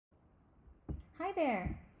Hi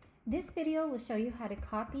there. This video will show you how to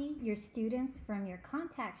copy your students from your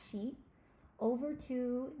contact sheet over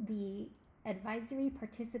to the advisory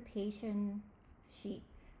participation sheet.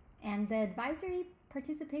 And the advisory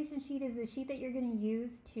participation sheet is the sheet that you're going to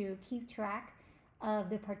use to keep track of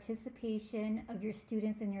the participation of your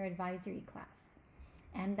students in your advisory class.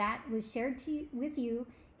 And that was shared with you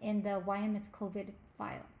in the YMS COVID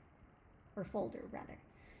file, or folder rather.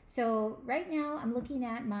 So right now I'm looking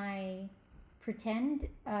at my pretend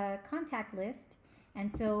contact list,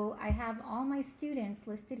 and so I have all my students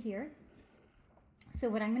listed here. So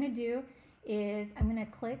what I'm going to do is I'm going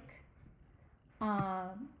to click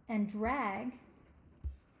and drag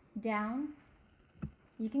down.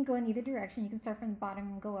 You can go in either direction. You can start from the bottom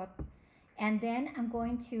and go up, and then I'm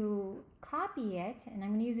going to copy it, and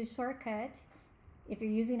I'm going to use a shortcut. If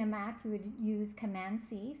you're using a Mac, you would use Command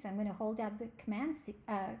C. So I'm going to hold down the Command C,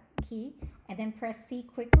 key and then press C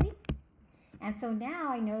quickly. And so now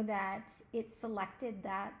I know that it selected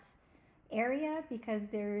that area because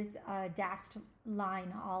there's a dashed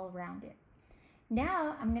line all around it.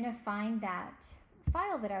 Now I'm going to find that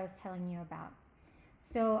file that I was telling you about.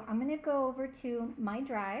 So I'm going to go over to my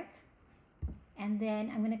drive, and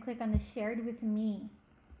then I'm going to click on the Shared with Me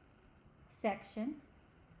section.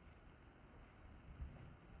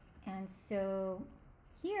 And so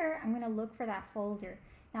here I'm going to look for that folder.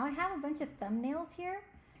 Now I have a bunch of thumbnails here.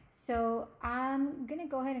 So I'm going to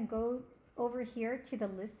go ahead and go over here to the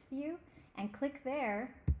list view and click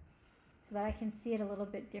there so that I can see it a little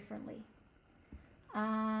bit differently.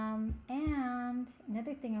 And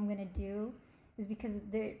another thing I'm going to do is, because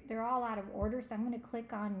they're all out of order, so I'm going to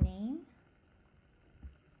click on name.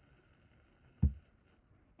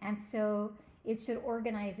 And so it should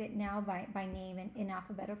organize it now by name and in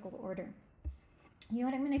alphabetical order. You know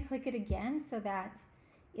what, I'm going to click it again so that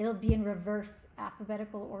it'll be in reverse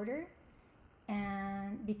alphabetical order,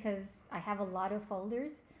 and because I have a lot of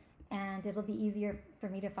folders, and it'll be easier for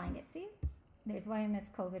me to find it. See, there's YMS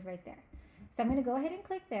COVID right there. So I'm going to go ahead and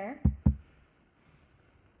click there,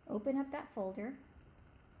 open up that folder,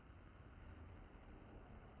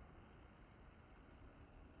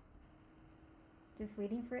 just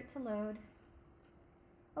waiting for it to load.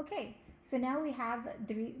 Okay, so now we have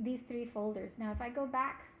these three folders. Now if I go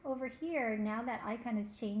back over here, now that icon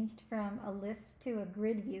has changed from a list to a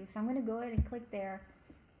grid view. So I'm going to go ahead and click there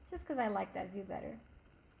just because I like that view better.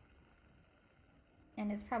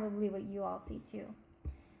 And it's probably what you all see too.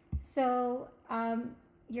 So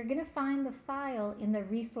you're going to find the file in the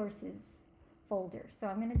resources folder. So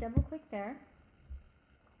I'm going to double click there.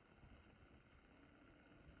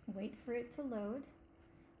 Wait for it to load.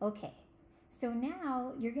 Okay. So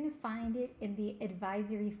now you're going to find it in the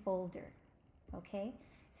advisory folder. Okay,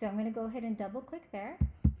 so I'm going to go ahead and double click there.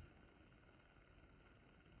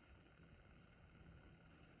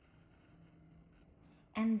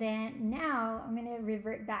 And then now I'm going to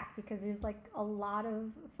revert back because there's like a lot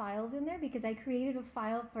of files in there because I created a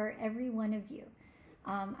file for every one of you.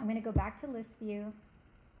 I'm going to go back to list view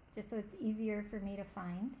just so it's easier for me to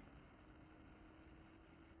find.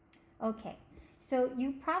 Okay. So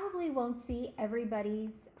you probably won't see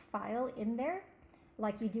everybody's file in there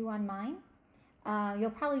like you do on mine. You'll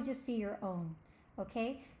probably just see your own.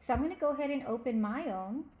 Okay, so I'm going to go ahead and open my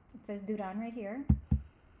own. It says Duran right here.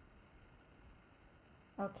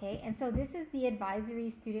 Okay, and so this is the advisory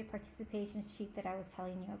student participation sheet that I was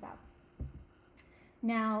telling you about.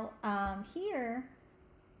 Now here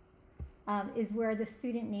is where the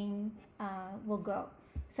student name will go.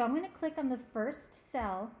 So I'm going to click on the first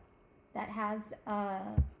cell that has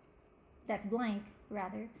that's blank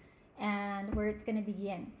rather, and where it's going to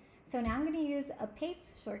begin. So now I'm going to use a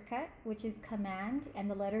paste shortcut, which is Command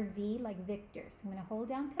and the letter V like Victor. So I'm going to hold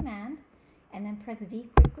down Command and then press V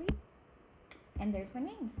quickly, and there's my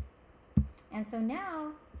names. And so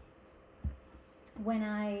now when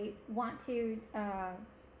I want to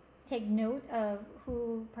take note of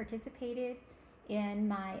who participated in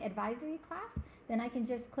my advisory class, then I can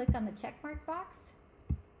just click on the checkmark box.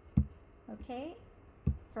 Okay,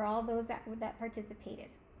 for all those that participated.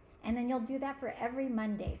 And then you'll do that for every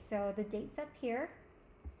Monday. So the date's up here,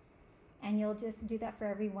 and you'll just do that for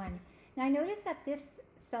every one. Now I noticed that this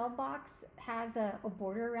cell box has a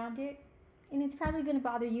border around it, and it's probably going to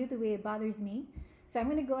bother you the way it bothers me. So I'm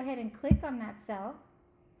going to go ahead and click on that cell,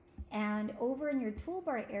 and over in your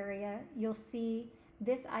toolbar area, you'll see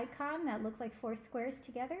this icon that looks like 4 squares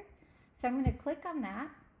together. So I'm going to click on that,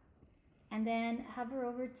 and then hover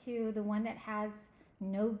over to the one that has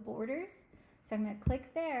no borders. So I'm going to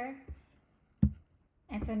click there,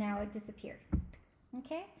 and so now it disappeared.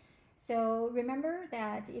 Okay, so remember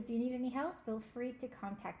that if you need any help, feel free to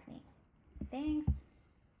contact me. Thanks.